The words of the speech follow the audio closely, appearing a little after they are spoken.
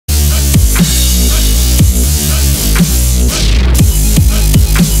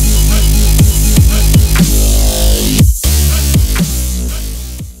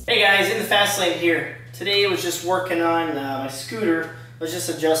Fast Lane here. Today I was just working on my scooter. I was just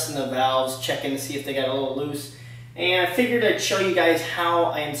adjusting the valves, checking to see if they got a little loose. And I figured I'd show you guys how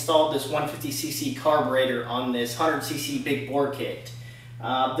I installed this 150cc carburetor on this 100cc big bore kit.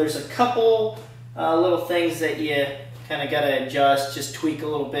 There's a couple little things that you kind of got to adjust, just tweak a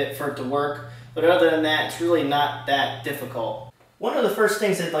little bit for it to work. But other than that, it's really not that difficult. One of the first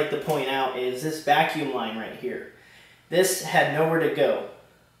things I'd like to point out is this vacuum line right here. This had nowhere to go.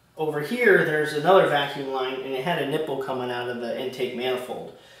 Over here, there's another vacuum line, and it had a nipple coming out of the intake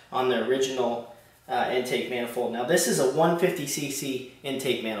manifold on the original intake manifold. Now, this is a 150cc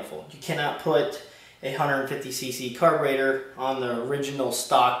intake manifold. You cannot put a 150cc carburetor on the original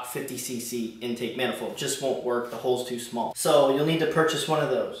stock 50cc intake manifold. It just won't work. The hole's too small. So you'll need to purchase one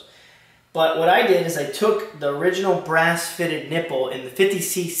of those. But what I did is I took the original brass fitted nipple in the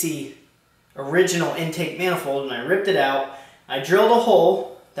 50cc original intake manifold and I ripped it out. I drilled a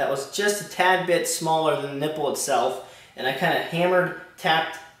hole that was just a tad bit smaller than the nipple itself, and I kind of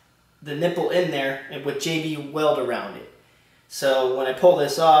tapped the nipple in there with JB weld around it. So when I pull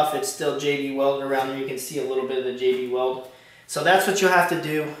this off, it's still JB welded around there. You can see a little bit of the JB weld. So that's what you'll have to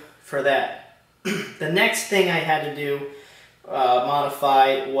do for that. The next thing I had to do,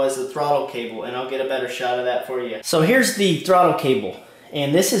 modify, was the throttle cable, and I'll get a better shot of that for you. So here's the throttle cable,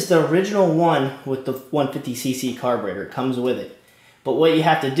 and this is the original one with the 150cc carburetor. It comes with it. But what you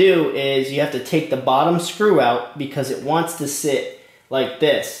have to do is you have to take the bottom screw out because it wants to sit like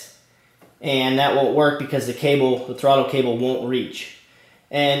this. And that won't work because the throttle cable won't reach.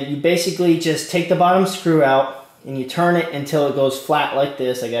 And you basically just take the bottom screw out and you turn it until it goes flat like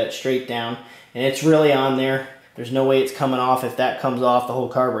this. I got it straight down and it's really on there. There's no way it's coming off. If that comes off, the whole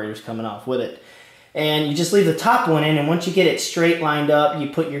carburetor's coming off with it. And you just leave the top one in, and once you get it straight lined up, you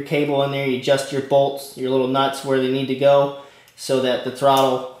put your cable in there, you adjust your bolts, your little nuts where they need to go, so that the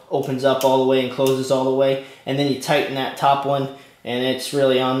throttle opens up all the way and closes all the way, and then you tighten that top one and it's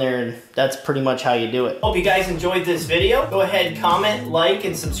really on there, and that's pretty much how you do it. Hope you guys enjoyed this video. Go ahead, comment, like,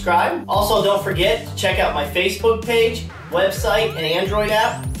 and subscribe. Also, don't forget to check out my Facebook page, website, and Android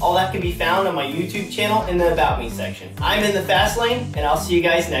app. All that can be found on my YouTube channel in the About Me section. I'm in the Fast Lane, and I'll see you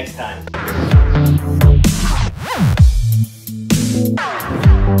guys next time.